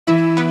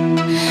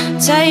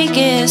take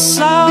it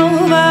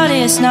slow, but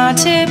it's not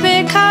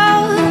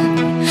typical.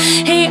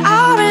 He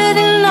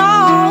already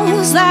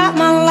knows that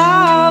my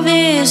love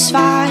is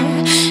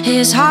fire.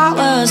 His heart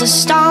was a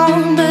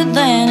stone, but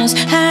then his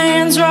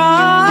hands were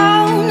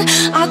on.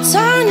 I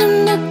turned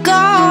him to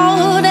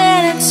gold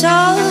and it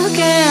took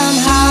him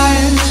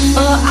higher.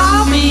 But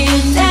I'll be a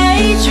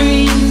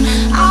daydream,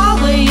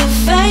 I'll wear your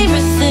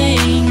favorite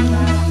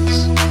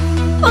things.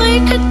 We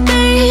could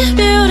be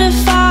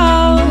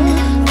beautiful,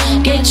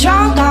 get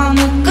drunk on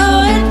the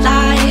good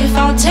life.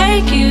 I'll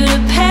take you to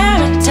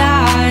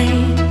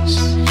paradise.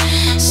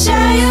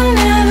 Say you'll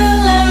never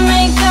let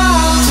me go.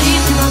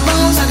 Deep in my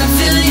bones I can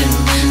feel you.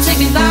 Take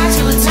me back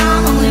to a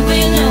time only we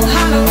knew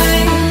how to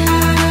wait.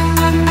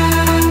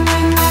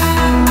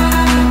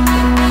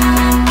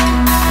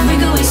 We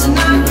could waste a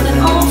night with an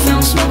old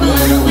film, smoke a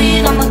little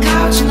weed on the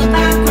couch in the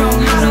back room,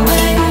 how to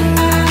wait.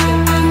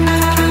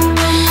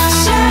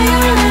 Say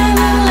you'll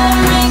never let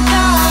me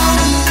go.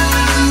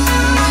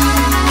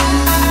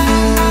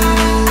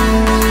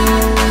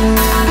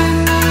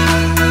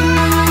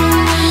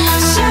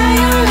 Say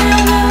you'll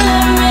never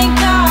let me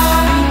go.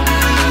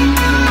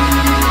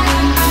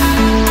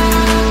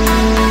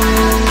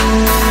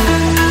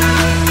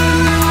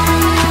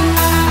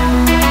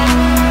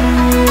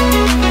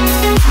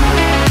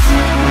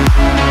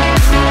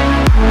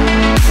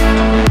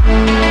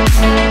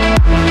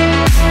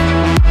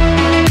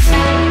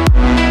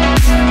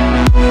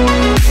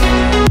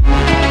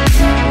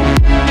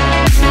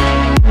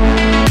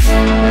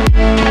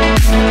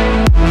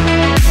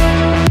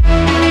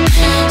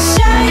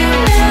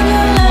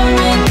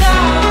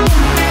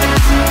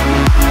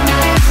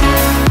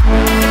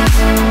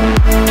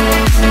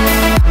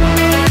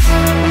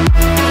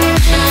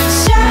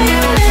 Say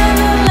you'll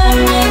never let me go. Say you'll never let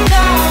me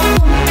go.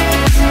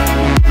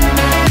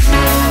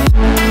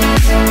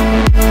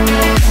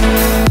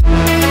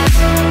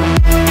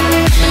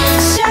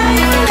 Say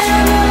you'll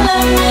never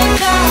let me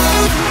go.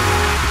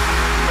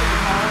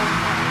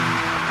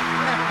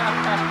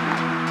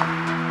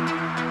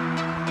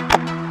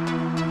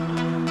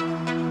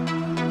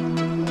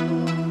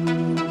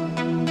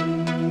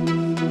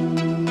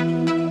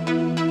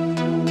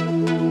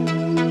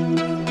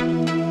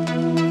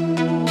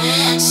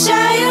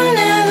 Say you'll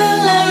never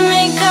let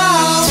me go.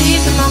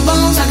 Deep in my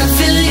bones I can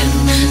feel you.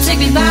 Take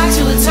me back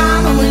to a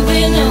time only we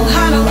knew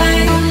how to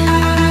wait.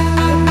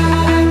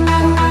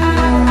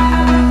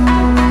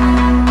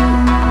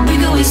 We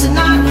could waste a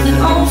night with an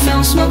old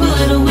film, smoke a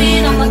little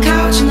weed on the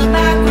couch in the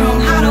back room,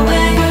 how to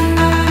wait.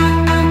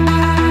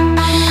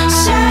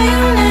 Say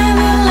you'll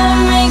never let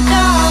me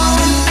go.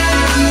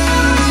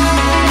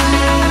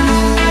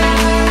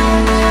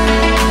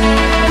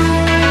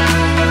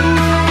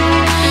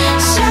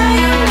 Say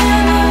you'll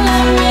never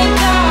let me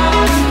go.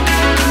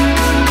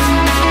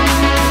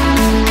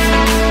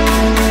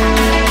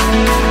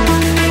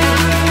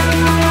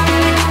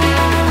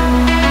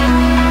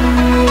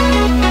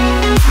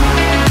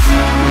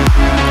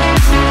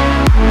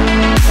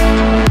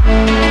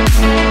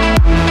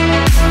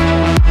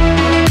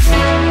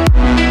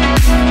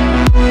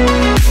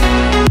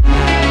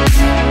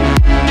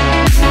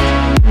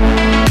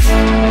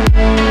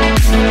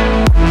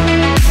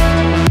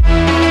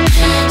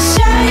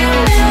 Say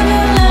you'll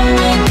never let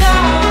me go.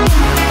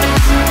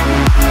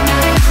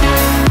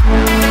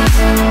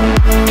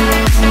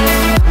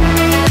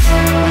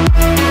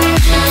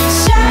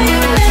 Say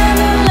you'll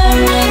never let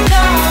me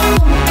go.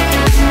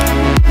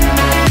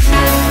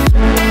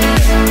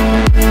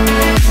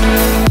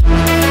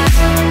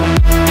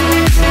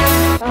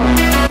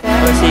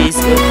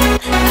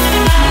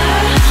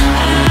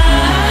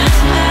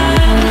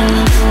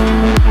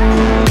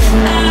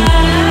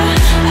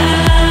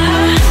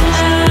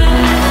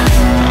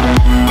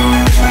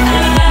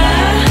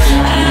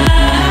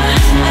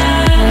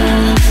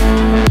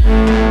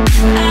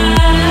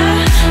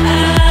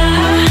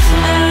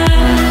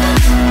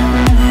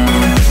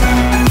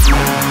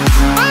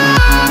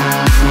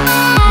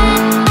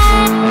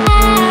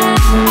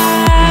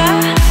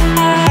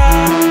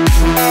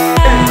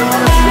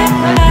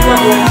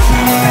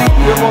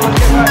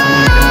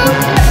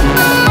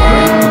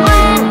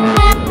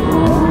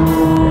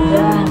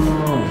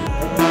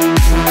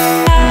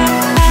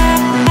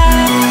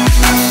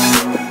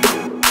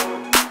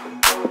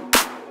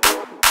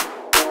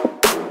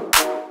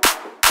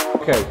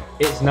 Okay,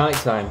 it's night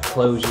time.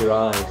 Close your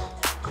eyes.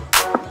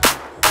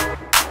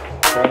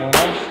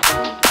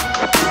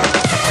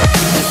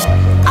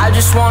 I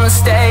just wanna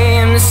stay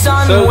in the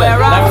sun So where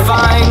then, I now-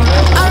 find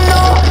I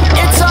know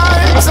it's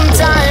hard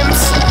sometimes.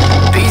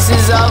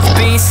 Pieces of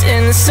peace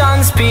in the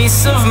sun's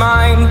peace of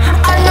mind.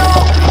 I know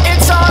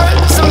it's hard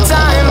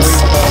sometimes.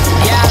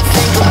 Yeah, I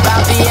think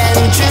about the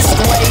end just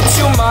way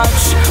too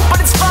much, but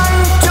it's fun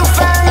to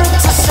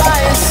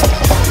fantasize.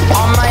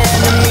 All my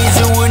enemies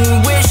who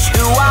wouldn't wish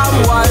who I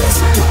was,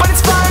 but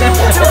it's fun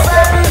to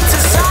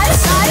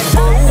fantasize.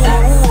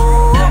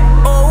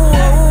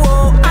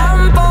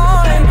 I'm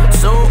bored,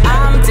 so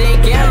I'm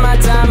taking my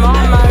time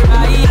on my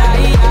ride.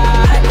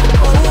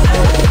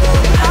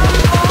 I'm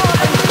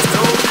bored,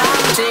 so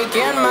I'm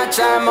taking my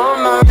time on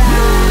my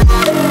ride.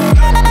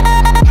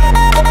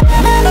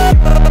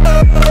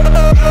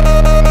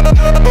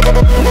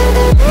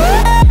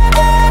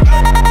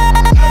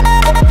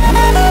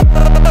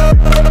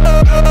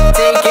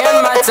 Taking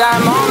my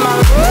time on my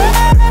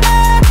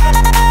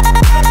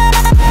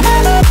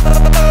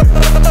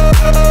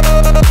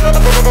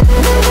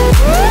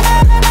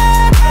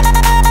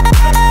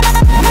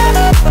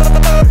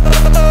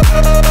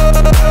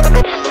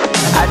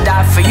I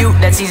die for you,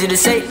 that's easy to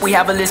say. We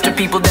have a list of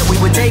people that we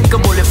would take. A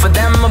bullet for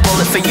them, a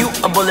bullet for you,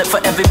 a bullet for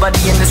everybody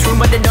in this room.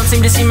 But they don't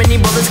seem to see many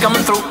bullets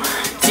coming through.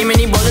 See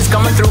many bullets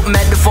coming through.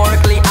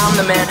 Metaphorically, I'm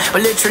the man,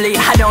 but literally,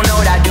 I don't know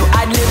what I do.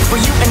 I'd live for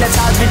you, and that's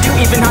hard to do.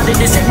 Even harder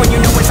to say when you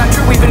know it's not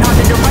true. Even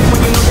harder to write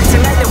when you know that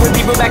tonight there were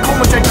people back home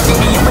who tried talking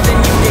to you, but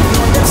then you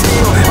ignore them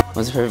still.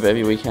 What's your favourite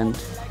baby weekend?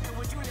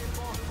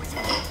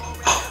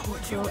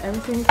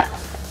 Everything.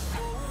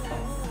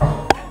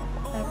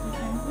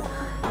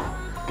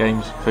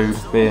 Games, food,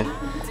 beer.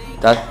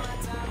 Dad?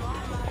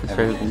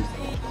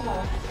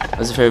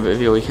 What's your favourite bit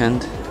of your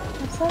weekend?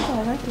 I've said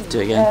already. Do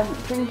it again.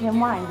 Drinking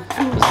wine. What's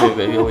your favourite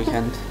bit of your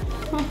weekend?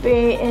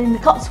 Be in the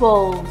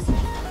Cotswolds.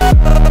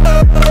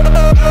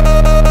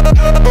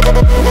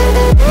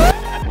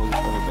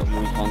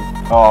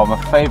 Oh, my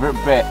favourite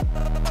bit.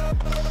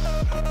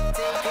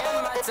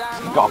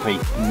 It's got to be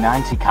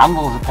 90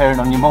 candles appearing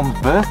on your mum's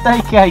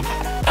birthday cake.